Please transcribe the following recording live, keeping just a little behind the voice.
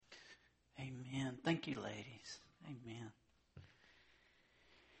Thank you, ladies. Amen. I'm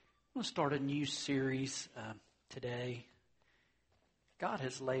going to start a new series today. God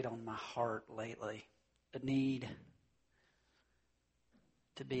has laid on my heart lately a need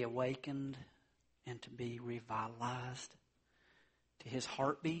to be awakened and to be revitalized to His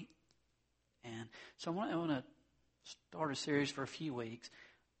heartbeat. And so I want to start a series for a few weeks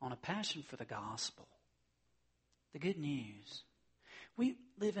on a passion for the gospel, the good news. We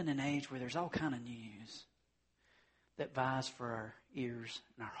live in an age where there's all kind of news that vies for our ears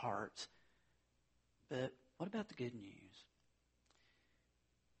and our hearts. But what about the good news?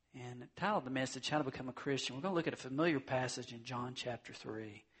 And titled the message, How to Become a Christian, we're going to look at a familiar passage in John chapter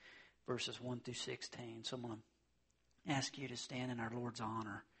 3, verses 1 through 16. So I'm going to ask you to stand in our Lord's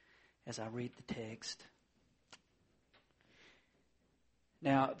honor as I read the text.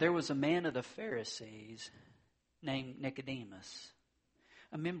 Now, there was a man of the Pharisees named Nicodemus,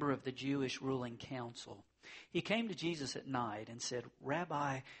 a member of the Jewish ruling council. He came to Jesus at night and said,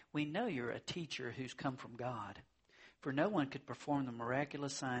 "Rabbi, we know you're a teacher who's come from God, for no one could perform the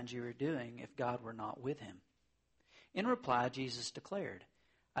miraculous signs you are doing if God were not with him." In reply, Jesus declared,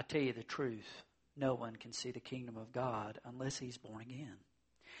 "I tell you the truth, no one can see the kingdom of God unless he's born again."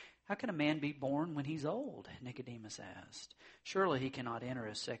 "How can a man be born when he's old?" Nicodemus asked. "Surely he cannot enter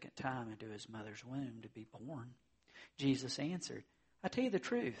a second time into his mother's womb to be born." Jesus answered, "I tell you the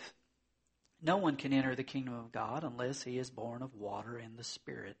truth. No one can enter the kingdom of God unless he is born of water and the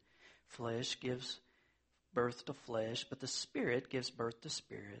Spirit. Flesh gives birth to flesh, but the Spirit gives birth to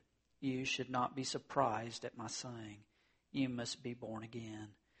spirit. You should not be surprised at my saying, 'You must be born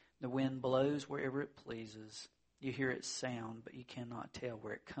again.' The wind blows wherever it pleases. You hear its sound, but you cannot tell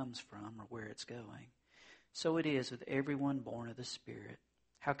where it comes from or where it's going. So it is with everyone born of the Spirit."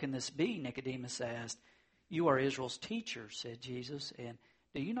 "How can this be?" Nicodemus asked. "You are Israel's teacher," said Jesus, "and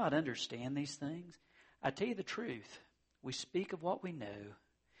do you not understand these things? I tell you the truth. We speak of what we know,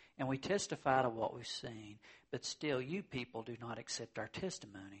 and we testify to what we've seen, but still you people do not accept our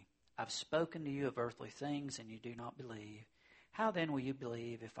testimony. I've spoken to you of earthly things, and you do not believe. How then will you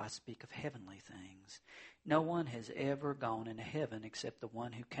believe if I speak of heavenly things? No one has ever gone into heaven except the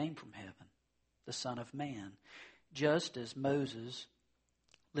one who came from heaven, the Son of Man. Just as Moses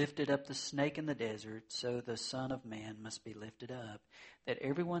lifted up the snake in the desert, so the Son of Man must be lifted up, that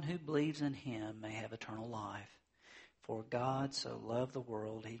everyone who believes in him may have eternal life. For God so loved the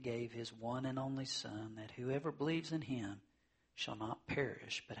world, he gave his one and only Son, that whoever believes in him shall not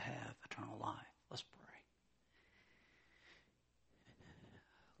perish, but have eternal life." Let's pray.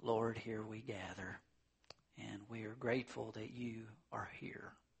 Lord, here we gather, and we are grateful that you are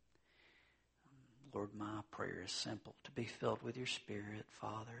here. Lord, my prayer is simple, to be filled with your Spirit,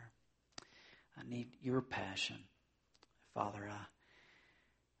 Father. I need your passion. Father,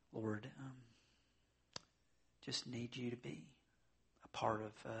 Lord, just need you to be a part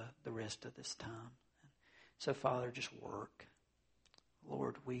of the rest of this time. So, Father, just work.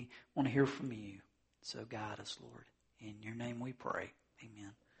 Lord, we want to hear from you, so guide us, Lord. In your name we pray.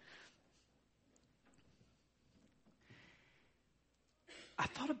 Amen. I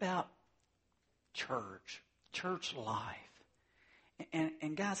thought about church life.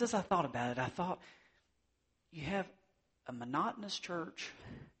 And guys, as I thought about it, I thought you have a monotonous church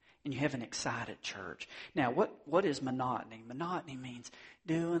and you have an excited church. Now, what is monotony? Monotony means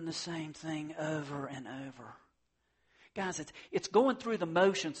doing the same thing over and over. Guys, it's going through the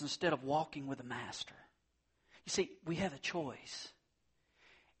motions instead of walking with the Master. You see, we have a choice.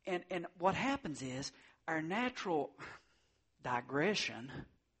 And what happens is our natural digression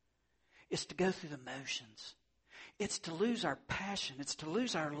is to go through the motions. It's to lose our passion. It's to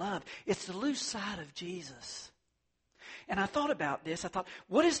lose our love. It's to lose sight of Jesus. And I thought about this. I thought,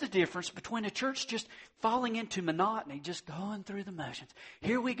 what is the difference between a church just falling into monotony, just going through the motions?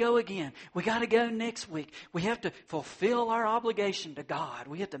 Here we go again. We got to go next week. We have to fulfill our obligation to God.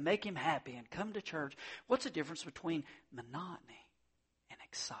 We have to make him happy and come to church. What's the difference between monotony and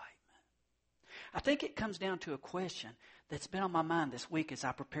excitement? I think it comes down to a question that's been on my mind this week as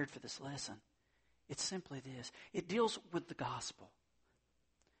I prepared for this lesson. It's simply this. It deals with the gospel.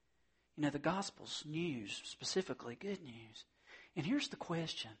 You know, the gospel's news, specifically good news. And here's the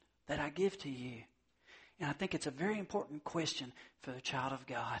question that I give to you. And I think it's a very important question for the child of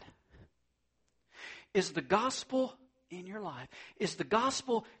God. Is the gospel in your life, is the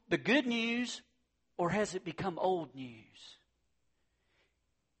gospel the good news, or has it become old news?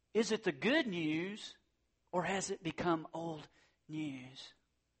 Is it the good news, or has it become old news?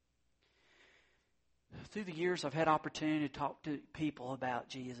 Through the years, I've had opportunity to talk to people about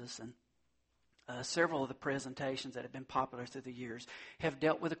Jesus, and several of the presentations that have been popular through the years have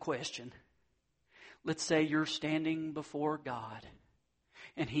dealt with a question Let's say you're standing before God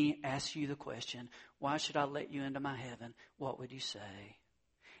and He asks you the question, why should I let you into my heaven? What would you say?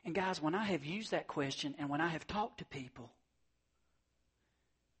 And guys, when I have used that question and when I have talked to people,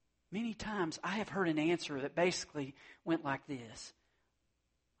 many times I have heard an answer that basically went like this.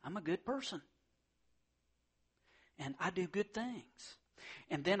 I'm a good person. And I do good things.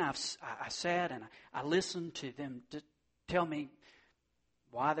 And then I sat and I listened to them to tell me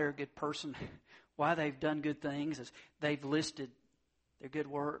why they're a good person, why they've done good things, as they've listed their good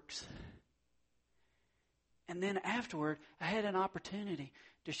works. And then afterward, I had an opportunity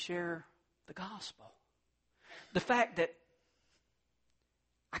to share the gospel. The fact that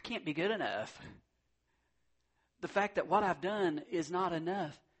I can't be good enough. The fact that what I've done is not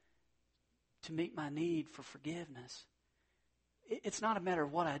enough to meet my need for forgiveness. It's not a matter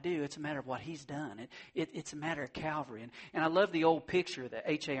of what I do. It's a matter of what He's done. It's a matter of Calvary. And I love the old picture that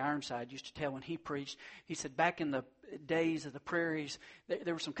H.A. Ironside used to tell when he preached. He said back in the days of the prairies,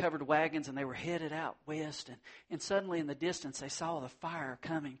 there were some covered wagons and they were headed out west. And suddenly in the distance they saw the fire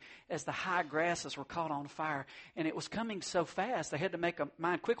coming as the high grasses were caught on fire. And it was coming so fast they had to make a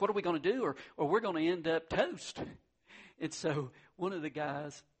mind quick. What are we going to do? Or we're going to end up toast. And so one of the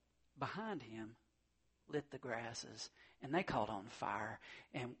guys behind him lit the grasses. And they caught on fire.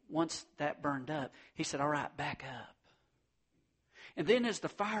 And once that burned up, he said, all right, back up. And then as the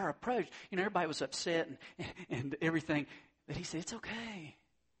fire approached, everybody was upset and everything. But he said, it's okay.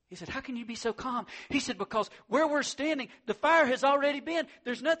 He said, how can you be so calm? He said, because where we're standing, the fire has already been.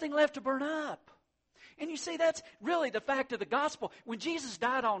 There's nothing left to burn up. And you see, that's really the fact of the gospel. When Jesus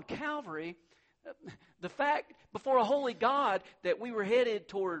died on Calvary, the fact before a holy God that we were headed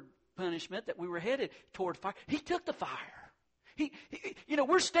toward punishment, that we were headed toward fire, He took the fire.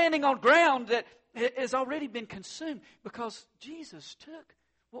 We're standing on ground that has already been consumed because Jesus took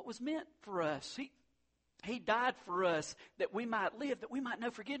what was meant for us. He died for us that we might live, that we might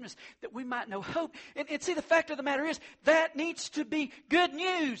know forgiveness, that we might know hope. And see, the fact of the matter is that needs to be good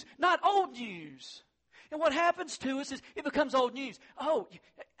news, not old news. And what happens to us is it becomes old news. Oh,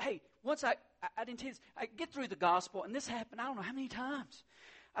 hey, once I didn't tell you this, I get through the gospel, and this happened I don't know how many times.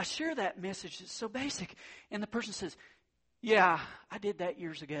 I share that message that's so basic, and the person says, yeah, I did that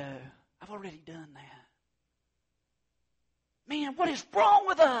years ago. I've already done that. Man, what is wrong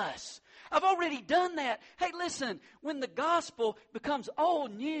with us? I've already done that. Hey, listen, when the gospel becomes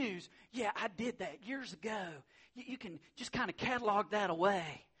old news, yeah, I did that years ago. You can just kind of catalog that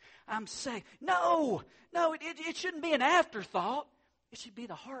away. I'm saying, no, it shouldn't be an afterthought. It should be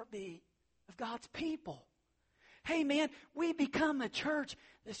the heartbeat of God's people. Hey, man, we become a church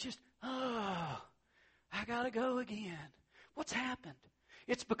that's just, I got to go again. What's happened?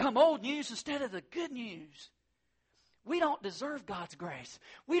 It's become old news instead of the good news. We don't deserve God's grace.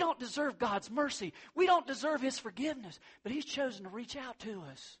 We don't deserve God's mercy. We don't deserve His forgiveness. But He's chosen to reach out to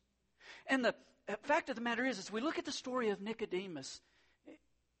us. And the fact of the matter is, as we look at the story of Nicodemus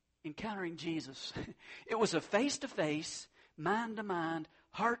encountering Jesus, it was a face-to-face, mind-to-mind,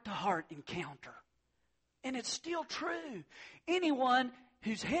 heart-to-heart encounter. And it's still true. Anyone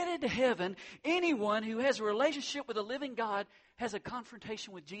who's headed to heaven, anyone who has a relationship with a living God, has a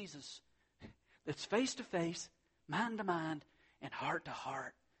confrontation with Jesus that's face-to-face, mind-to-mind, and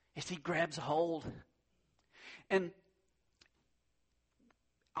heart-to-heart as He grabs a hold. And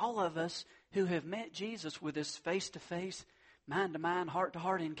all of us who have met Jesus with this face-to-face, mind-to-mind,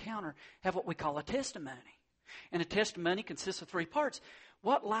 heart-to-heart encounter have what we call a testimony. And a testimony consists of 3 parts.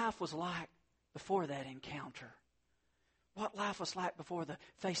 What life was like before that encounter. What life was like before the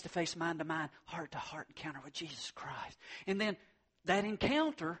face-to-face, mind-to-mind, heart-to-heart encounter with Jesus Christ. And then that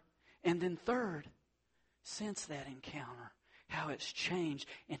encounter, and then third, since that encounter, how it's changed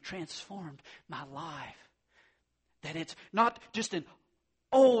and transformed my life. That it's not just an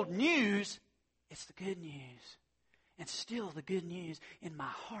old news, it's the good news. And still the good news in my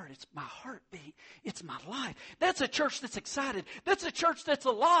heart. It's my heartbeat. It's my life. That's a church that's excited. That's a church that's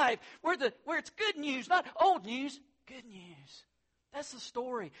alive. Where it's good news, not old news. Good news. That's the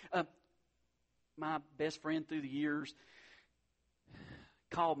story. My best friend through the years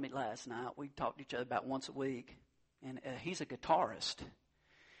called me last night. We talked to each other about once a week. And he's a guitarist.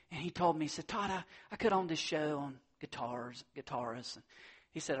 And he told me, he said, Todd, I cut on this show on guitarists. And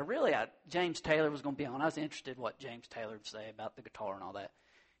he said, James Taylor was going to be on. I was interested in what James Taylor would say about the guitar and all that.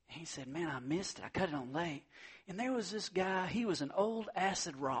 And he said, man, I missed it. I cut it on late. And there was this guy. He was an old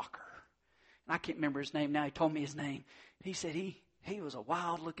acid rocker. And I can't remember his name now. He told me his name. He said he was a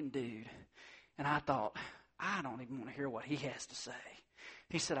wild-looking dude. And I thought, I don't even want to hear what he has to say.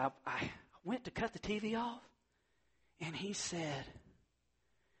 He said, I went to cut the TV off. And he said,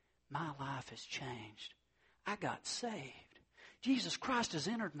 my life has changed. I got saved. Jesus Christ has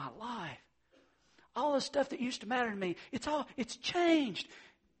entered my life. All the stuff that used to matter to me, it's changed.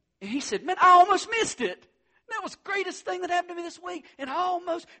 And he said, man, I almost missed it. That was the greatest thing that happened to me this week, and I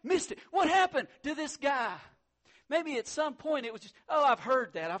almost missed it. What happened to this guy? Maybe at some point it was just, I've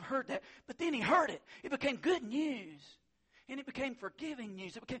heard that. But then he heard it. It became good news. And it became forgiving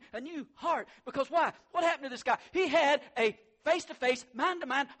news. It became a new heart. Because why? What happened to this guy? He had a face-to-face,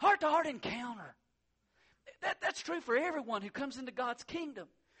 mind-to-mind, heart-to-heart encounter. That's true for everyone who comes into God's kingdom.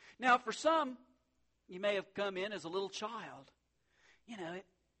 Now, for some, you may have come in as a little child. You know,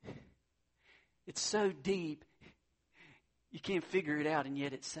 it's so deep, you can't figure it out, and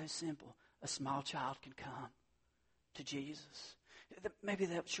yet it's so simple. A small child can come to Jesus. Maybe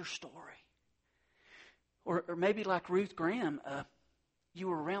that's your story. Or maybe like Ruth Graham, you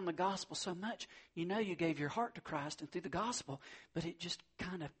were around the gospel so much, you know you gave your heart to Christ and through the gospel, but it just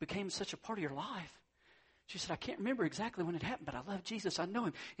kind of became such a part of your life. She said, I can't remember exactly when it happened, but I love Jesus. I know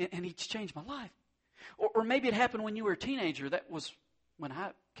him, and he's changed my life. Or maybe it happened when you were a teenager. That was when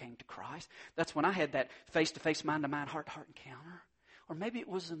I came to Christ. That's when I had that face-to-face, mind-to-mind, heart-to-heart encounter. Or maybe it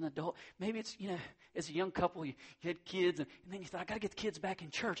was an adult. Maybe it's, as a young couple, you had kids, and then you thought, I got to get the kids back in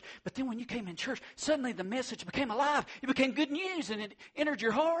church. But then when you came in church, suddenly the message became alive. It became good news, and it entered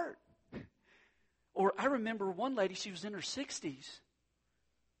your heart. Or I remember one lady, she was in her 60s.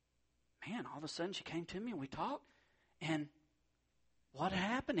 Man, all of a sudden she came to me, and we talked. And what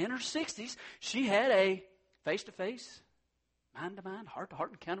happened? In her 60s, she had a face-to-face, mind-to-mind,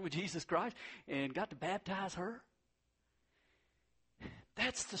 heart-to-heart encounter with Jesus Christ, and got to baptize her.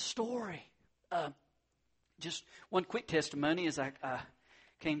 That's the story. Just one quick testimony as I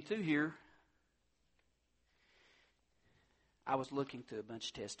came through here. I was looking through a bunch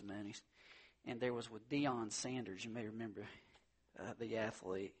of testimonies, and there was with Deion Sanders. You may remember the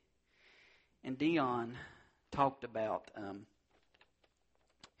athlete. And Deion talked about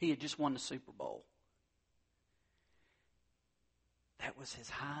he had just won the Super Bowl. That was his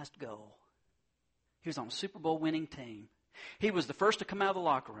highest goal. He was on a Super Bowl winning team. He was the first to come out of the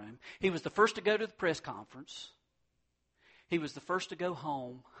locker room. He was the first to go to the press conference. He was the first to go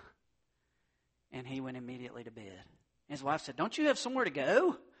home. And he went immediately to bed. And his wife said, don't you have somewhere to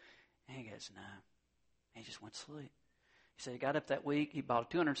go? And he goes, no. He just went to sleep. He said he got up that week. He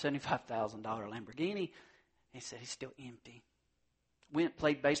bought a $275,000 Lamborghini. He said he's still empty.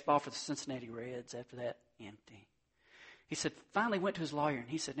 Played baseball for the Cincinnati Reds after that, empty. He said, finally went to his lawyer, and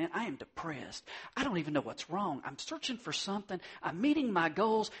he said, man, I am depressed. I don't even know what's wrong. I'm searching for something. I'm meeting my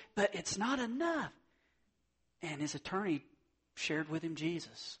goals, but it's not enough. And his attorney shared with him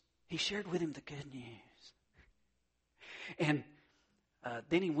Jesus. He shared with him the good news. And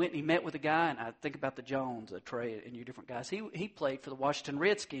then he went and he met with a guy, and I think about the Jones, Trey, and you different guys. He played for the Washington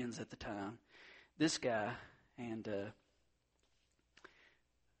Redskins at the time. This guy, and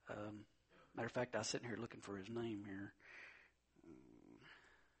matter of fact, I was sitting here looking for his name here.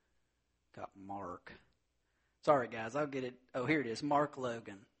 Got Mark. Sorry, guys, I'll get it. Oh, here it is, Mark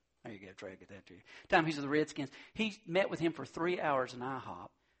Logan. There you go, Trey, get that to you. Time he's with the Redskins. He met with him for 3 hours in IHOP.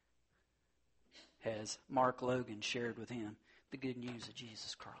 Has Mark Logan shared with him the good news of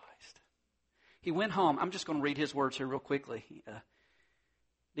Jesus Christ. He went home. I'm just going to read his words here real quickly.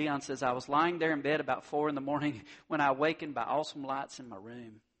 Deion says, I was lying there in bed about 4 in the morning when I awakened by awesome lights in my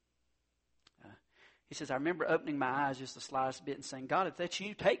room. He says, I remember opening my eyes just the slightest bit and saying, God, if that's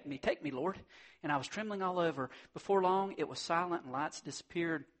you, take me, Lord. And I was trembling all over. Before long, it was silent and lights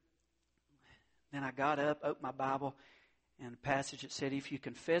disappeared. Then I got up, opened my Bible, and a passage that said, if you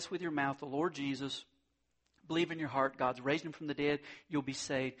confess with your mouth the Lord Jesus, believe in your heart God's raised him from the dead, you'll be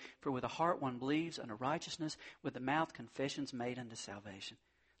saved. For with the heart one believes unto righteousness, with the mouth confession's made unto salvation.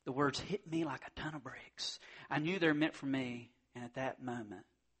 The words hit me like a ton of bricks. I knew they were meant for me, and at that moment,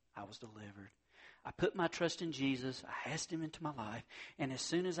 I was delivered. I put my trust in Jesus. I asked him into my life. And as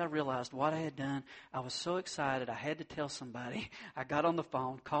soon as I realized what I had done, I was so excited I had to tell somebody. I got on the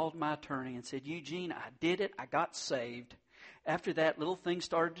phone, called my attorney, and said, Eugene, I did it. I got saved. After that, little things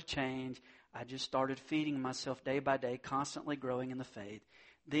started to change. I just started feeding myself day by day, constantly growing in the faith.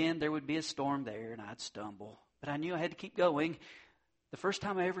 Then there would be a storm there, and I'd stumble. But I knew I had to keep going. The first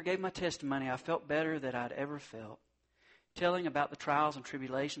time I ever gave my testimony, I felt better than I'd ever felt. Telling about the trials and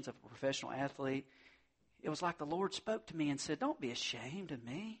tribulations of a professional athlete, it was like the Lord spoke to me and said, don't be ashamed of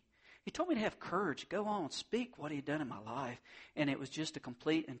me. He told me to have courage, go on, speak what he had done in my life. And it was just a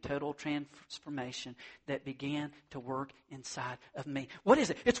complete and total transformation that began to work inside of me. What is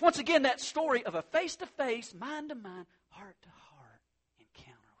it? It's once again that story of a face-to-face, mind-to-mind, heart-to-heart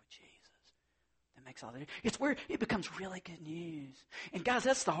encounter with Jesus that makes all the difference. It's where it becomes really good news. And guys,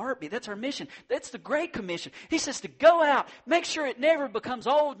 that's the heartbeat. That's our mission. That's the Great Commission. He says to go out, make sure it never becomes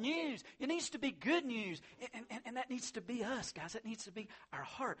old news. It needs to be good news. And that needs to be us, guys. That needs to be our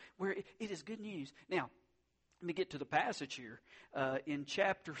heart, where it is good news. Now, let me get to the passage here. In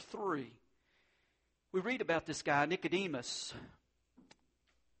chapter 3, we read about this guy, Nicodemus.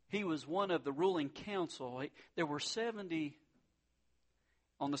 He was one of the ruling council. There were 70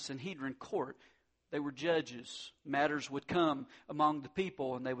 on the Sanhedrin court. They were judges. Matters would come among the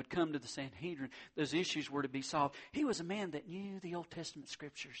people, and they would come to the Sanhedrin. Those issues were to be solved. He was a man that knew the Old Testament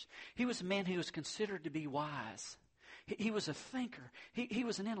Scriptures. He was a man who was considered to be wise. He was a thinker. He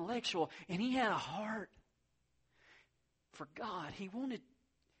was an intellectual, and he had a heart for God. He wanted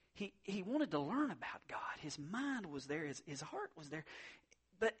to learn about God. His mind was there. His heart was there.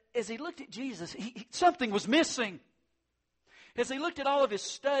 But as he looked at Jesus, something was missing. As he looked at all of his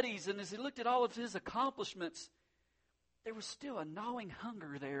studies and as he looked at all of his accomplishments, there was still a gnawing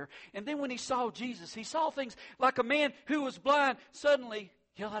hunger there. And then when he saw Jesus, he saw things like a man who was blind suddenly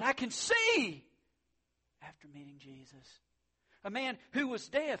yelled out, "I can see!" after meeting Jesus. A man who was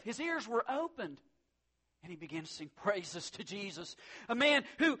deaf, his ears were opened, and he began to sing praises to Jesus. A man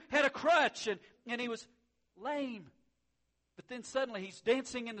who had a crutch and he was lame. But then suddenly he's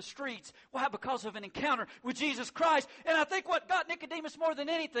dancing in the streets. Why? Because of an encounter with Jesus Christ. And I think what got Nicodemus more than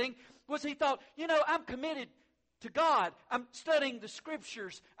anything was he thought, I'm committed to God. I'm studying the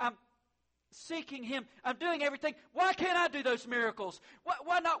Scriptures. I'm seeking Him. I'm doing everything. Why can't I do those miracles?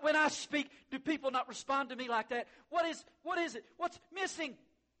 Why not when I speak do people not respond to me like that? What is it? What's missing?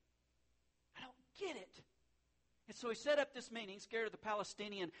 I don't get it. And so he set up this meeting, scared of the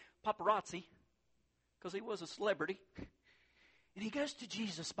Palestinian paparazzi, because he was a celebrity. And he goes to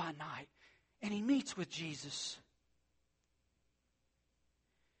Jesus by night, and he meets with Jesus.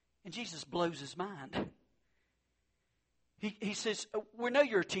 And Jesus blows his mind. He says, "We know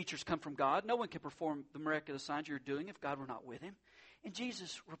your teachers come from God. No one can perform the miraculous signs you're doing if God were not with him." And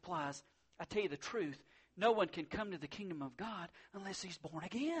Jesus replies, "I tell you the truth, no one can come to the kingdom of God unless he's born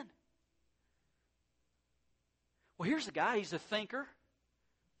again." Well, here's a guy, he's a thinker.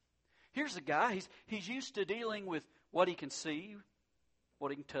 Here's a guy, he's used to dealing with what he can see, what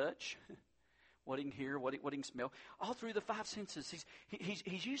he can touch, what he can hear, what he can smell. All through the 5 senses,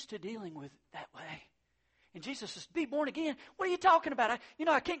 he's used to dealing with that way. And Jesus says, "Be born again." What are you talking about?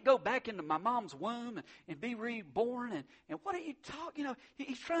 I can't go back into my mom's womb and be reborn. And what are you talking?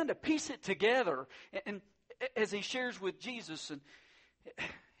 He's trying to piece it together. And as he shares with Jesus, and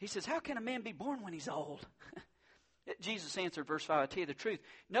he says, "How can a man be born when he's old?" Jesus answered, verse 5, "I tell you the truth,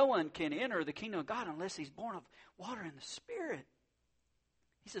 no one can enter the kingdom of God unless he's born of water and the Spirit."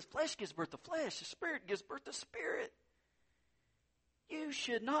 He says, "Flesh gives birth to flesh, the Spirit gives birth to spirit. You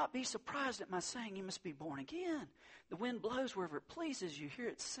should not be surprised at my saying you must be born again. The wind blows wherever it pleases, you hear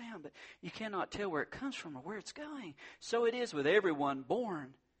its sound, but you cannot tell where it comes from or where it's going. So it is with everyone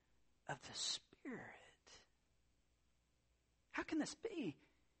born of the Spirit." How can this be?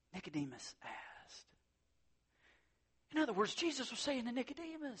 Nicodemus asked. In other words, Jesus was saying to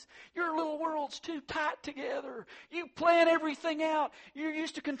Nicodemus, your little world's too tight together. You plan everything out. You're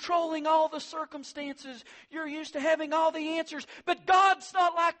used to controlling all the circumstances. You're used to having all the answers. But God's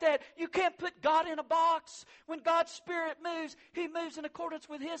not like that. You can't put God in a box. When God's Spirit moves, He moves in accordance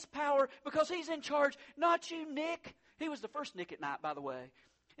with His power because He's in charge, not you, Nick. He was the first Nick at night, by the way.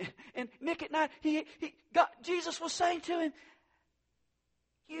 And Nick at night, Jesus was saying to him,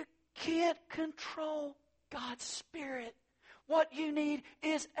 you can't control God's Spirit. What you need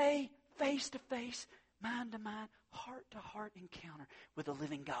is a face-to-face, mind-to-mind, heart-to-heart encounter with the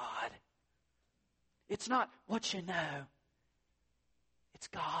living God. It's not what you know. It's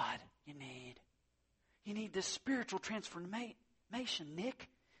God you need. You need this spiritual transformation, Nick.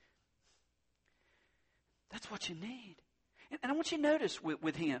 That's what you need. And I want you to notice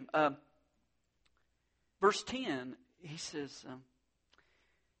with him, verse 10, he says,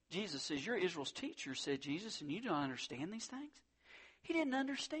 Jesus says, "You're Israel's teacher," said Jesus, "and you don't understand these things?" He didn't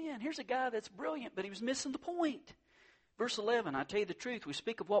understand. Here's a guy that's brilliant, but he was missing the point. Verse 11, "I tell you the truth, we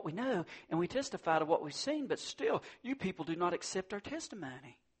speak of what we know, and we testify to what we've seen, but still, you people do not accept our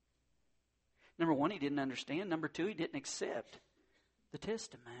testimony." Number one, he didn't understand. Number two, he didn't accept the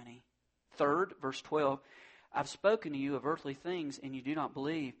testimony. Third, verse 12, "I've spoken to you of earthly things, and you do not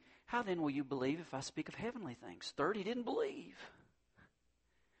believe. How then will you believe if I speak of heavenly things?" Third, he didn't believe.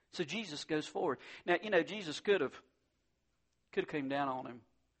 So Jesus goes forward. Now, Jesus could have came down on him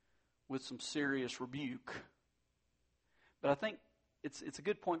with some serious rebuke. But I think it's a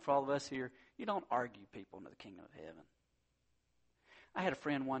good point for all of us here. You don't argue people into the kingdom of heaven. I had a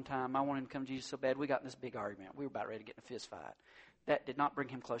friend one time, I wanted him to come to Jesus so bad, we got in this big argument. We were about ready to get in a fist fight. That did not bring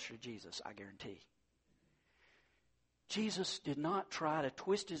him closer to Jesus, I guarantee. Jesus did not try to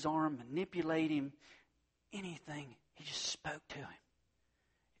twist his arm, manipulate him, anything. He just spoke to him.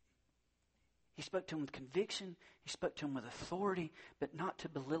 He spoke to him with conviction. He spoke to him with authority, but not to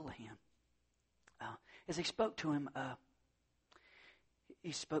belittle him. As he spoke to him,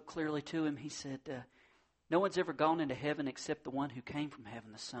 he spoke clearly to him. He said, no one's ever gone into heaven except the one who came from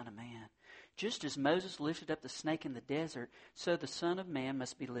heaven, the Son of Man. Just as Moses lifted up the snake in the desert, so the Son of Man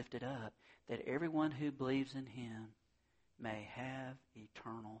must be lifted up, that everyone who believes in him may have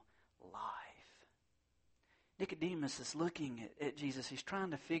eternal life. Nicodemus is looking at Jesus. He's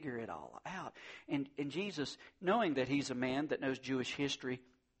trying to figure it all out. And Jesus, knowing that he's a man that knows Jewish history,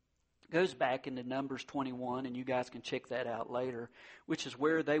 goes back into Numbers 21, and you guys can check that out later, which is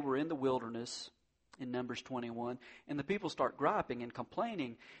where they were in the wilderness in Numbers 21. And the people start griping and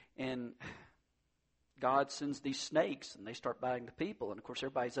complaining, and God sends these snakes, and they start biting the people. And, of course,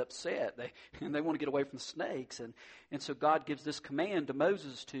 everybody's upset. They want to get away from the snakes. And so God gives this command to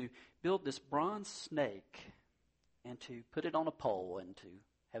Moses to build this bronze snake and to put it on a pole and to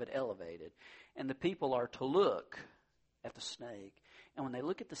have it elevated. And the people are to look at the snake. And when they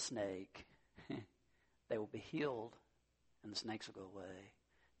look at the snake, they will be healed, and the snakes will go away.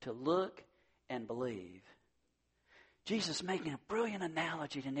 To look and believe. Jesus making a brilliant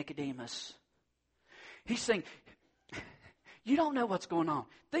analogy to Nicodemus. He's saying, you don't know what's going on.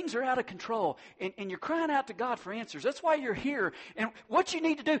 Things are out of control, and you're crying out to God for answers. That's why you're here. And what you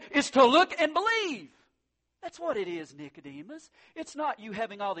need to do is to look and believe. That's what it is, Nicodemus. It's not you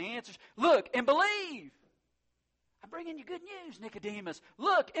having all the answers. Look and believe. I'm bringing you good news, Nicodemus.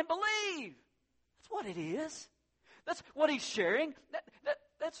 Look and believe. That's what it is. That's what he's sharing.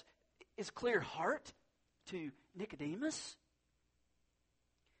 That's his clear heart to Nicodemus.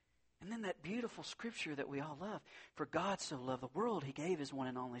 And then that beautiful scripture that we all love. For God so loved the world, he gave his one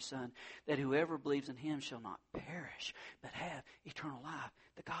and only Son, that whoever believes in him shall not perish, but have eternal life.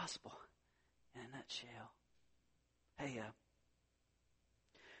 The gospel in a nutshell. Hey,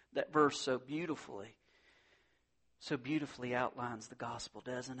 that verse so beautifully outlines the gospel,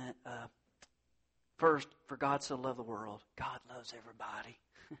 doesn't it? First, for God so loved the world. God loves everybody.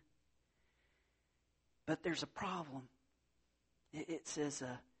 But there's a problem. It says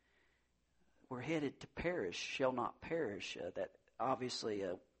we're headed to perish, shall not perish. That obviously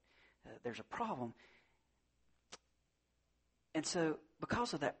there's a problem. And so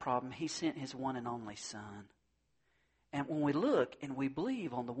because of that problem, he sent his one and only Son. And when we look and we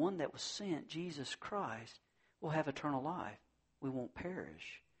believe on the one that was sent, Jesus Christ, we'll have eternal life. We won't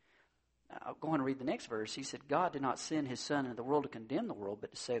perish. I'll go on and read the next verse. He said, God did not send his Son into the world to condemn the world,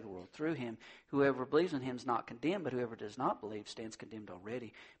 but to save the world through him. Whoever believes in him is not condemned, but whoever does not believe stands condemned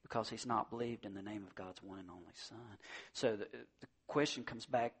already, because he's not believed in the name of God's one and only Son. So the question comes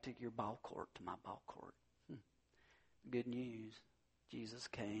back to your ball court, to my ball court. Good news. Jesus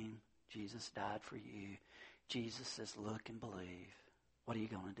came. Jesus died for you. Jesus says, look and believe. What are you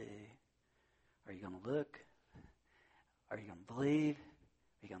going to do? Are you going to look? Are you going to believe?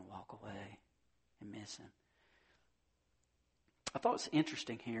 Are you going to walk away and miss him? I thought it was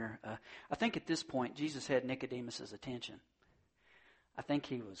interesting here. I think at this point, Jesus had Nicodemus' attention. I think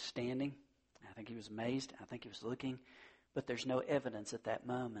he was standing. I think he was amazed. I think he was looking. But there's no evidence at that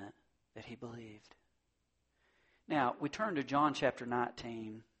moment that he believed. Now, we turn to John chapter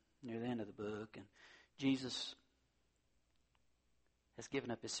 19, near the end of the book, and Jesus has given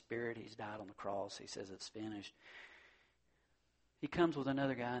up his spirit. He's died on the cross. He says it's finished. He comes with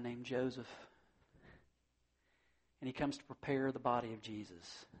another guy named Joseph, and he comes to prepare the body of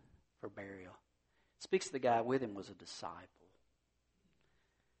Jesus for burial. Speaks to the guy with him was a disciple.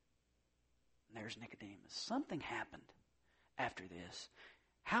 And there's Nicodemus. Something happened after this.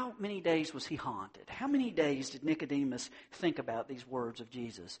 How many days was he haunted? How many days did Nicodemus think about these words of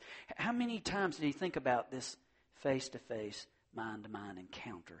Jesus? How many times did he think about this face-to-face, mind-to-mind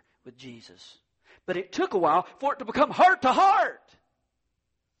encounter with Jesus? But it took a while for it to become heart-to-heart.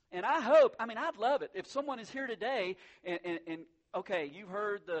 And I hope, I'd love it if someone is here today and okay, you've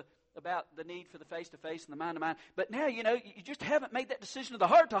heard about the need for the face-to-face and the mind-to-mind, but now, you just haven't made that decision of the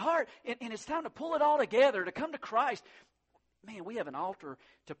heart-to-heart, and it's time to pull it all together, to come to Christ. Man, we have an altar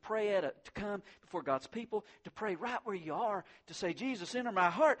to pray at, to come before God's people, to pray right where you are, to say, Jesus, enter my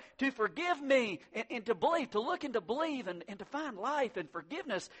heart, to forgive me, and to believe, to look and to believe, and to find life and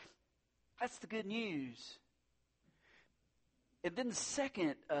forgiveness. That's the good news. And then the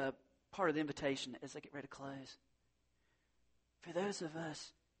second part of the invitation, as I get ready to close, for those of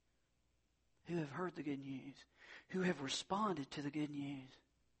us who have heard the good news, who have responded to the good news.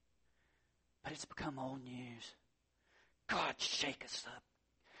 But it's become old news. God, shake us up.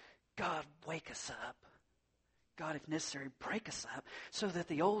 God, wake us up. God, if necessary, break us up so that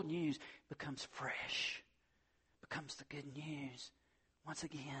the old news becomes fresh, becomes the good news once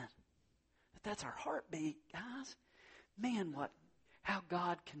again. But that's our heartbeat, guys. Man, how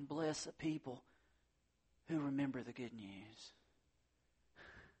God can bless a people who remember the good news.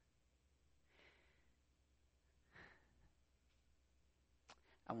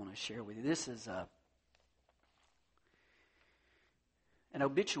 I want to share with you. This is an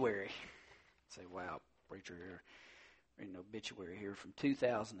obituary. Say, wow, preacher, you're reading an obituary here from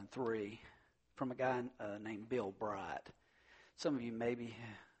 2003 from a guy named Bill Bright. Some of you maybe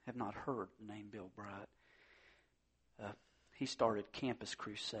have not heard the name Bill Bright. He started Campus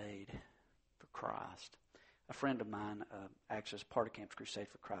Crusade for Christ. A friend of mine, actually as part of Campus Crusade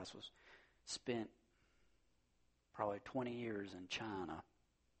for Christ, spent probably 20 years in China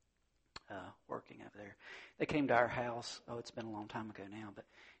working over there. They came to our house, it's been a long time ago now, but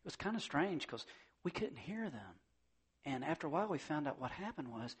it was kind of strange because we couldn't hear them. And after a while we found out what happened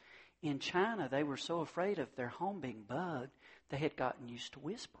was, in China they were so afraid of their home being bugged, they had gotten used to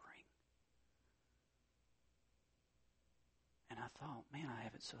whispering. And I thought, man, I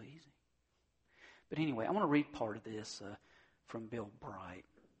have it so easy. But anyway, I want to read part of this from Bill Bright.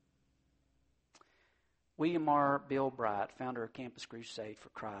 William R. Bill Bright, founder of Campus Crusade for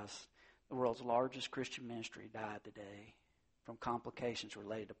Christ, the world's largest Christian ministry, died today from complications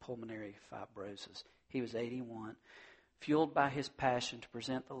related to pulmonary fibrosis. He was 81. Fueled by his passion to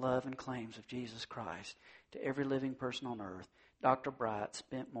present the love and claims of Jesus Christ to every living person on earth, Dr. Bright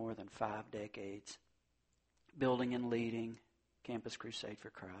spent more than 5 decades building and leading Campus Crusade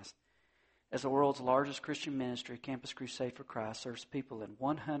for Christ. As the world's largest Christian ministry, Campus Crusade for Christ serves people in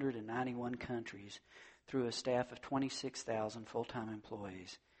 191 countries through a staff of 26,000 full-time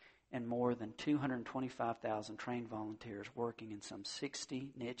employees and more than 225,000 trained volunteers working in some 60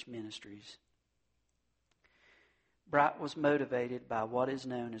 niche ministries. Bright was motivated by what is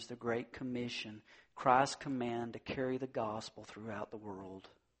known as the Great Commission, Christ's command to carry the gospel throughout the world.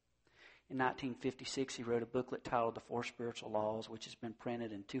 In 1956, he wrote a booklet titled The Four Spiritual Laws, which has been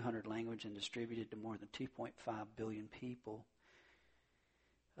printed in 200 languages and distributed to more than 2.5 billion people.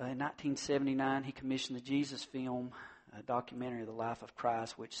 In 1979, he commissioned the Jesus film, a documentary of the life of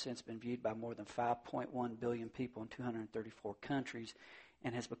Christ, which has since been viewed by more than 5.1 billion people in 234 countries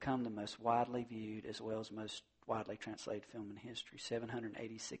and has become the most widely viewed as well as most widely translated film in history,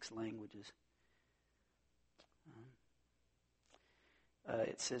 786 languages.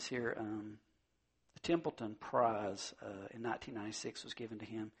 It says here, the Templeton Prize in 1996 was given to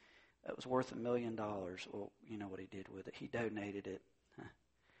him. It was worth $1 million. Well, you know what he did with it. He donated it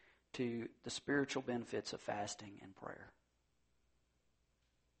to the spiritual benefits of fasting and prayer.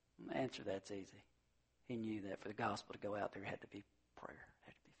 The answer to that's easy. He knew that for the gospel to go out there, it had to be prayer, it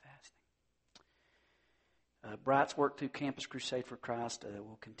had to be fasting. Bright's work through Campus Crusade for Christ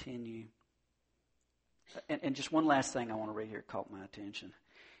will continue. And just one last thing I want to read here caught my attention.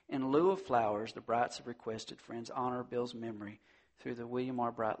 In lieu of flowers, the Brights have requested friends honor Bill's memory through the William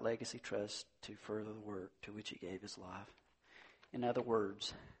R. Bright Legacy Trust to further the work to which he gave his life. In other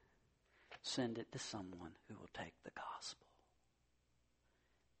words, send it to someone who will take the gospel.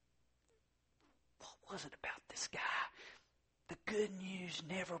 What was it about this guy? The good news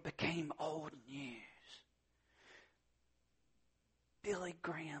never became old news. Billy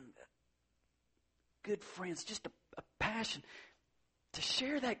Graham, good friends, just a passion to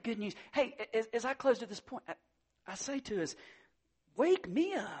share that good news. Hey, as I close at this point, I say to us, wake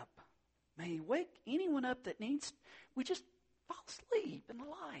me up. May He wake anyone up that needs, we just fall asleep in the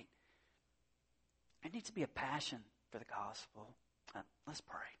light. It needs to be a passion for the gospel. Let's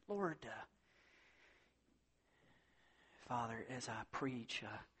pray. Lord, Father, as I preach,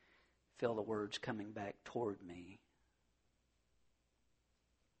 feel the words coming back toward me,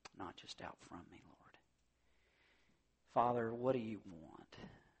 not just out from me, Lord. Father, what do you want?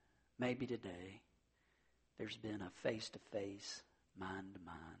 Maybe today there's been a face-to-face,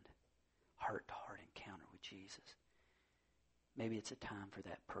 mind-to-mind, heart-to-heart encounter with Jesus. Maybe it's a time for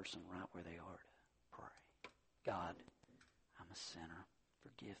that person right where they are to pray. God, I'm a sinner.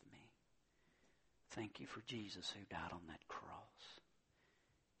 Forgive me. Thank you for Jesus who died on that cross.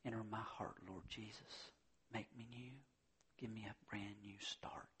 Enter my heart, Lord Jesus. Make me new. Give me a brand new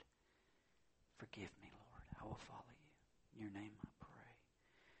start. Forgive me, Lord. I will follow you. In your name I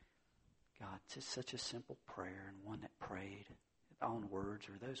pray. God, it's just such a simple prayer and one that prayed on words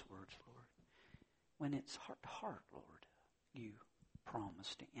or those words, Lord. When it's heart to heart, Lord, you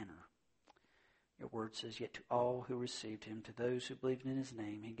promise to enter Your word says, yet to all who received him, to those who believed in his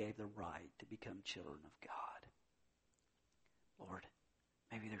name, he gave the right to become children of God. Lord,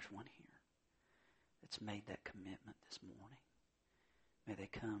 maybe there's one here that's made that commitment this morning. May they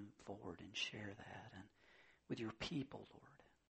come forward and share that. And with your people, Lord,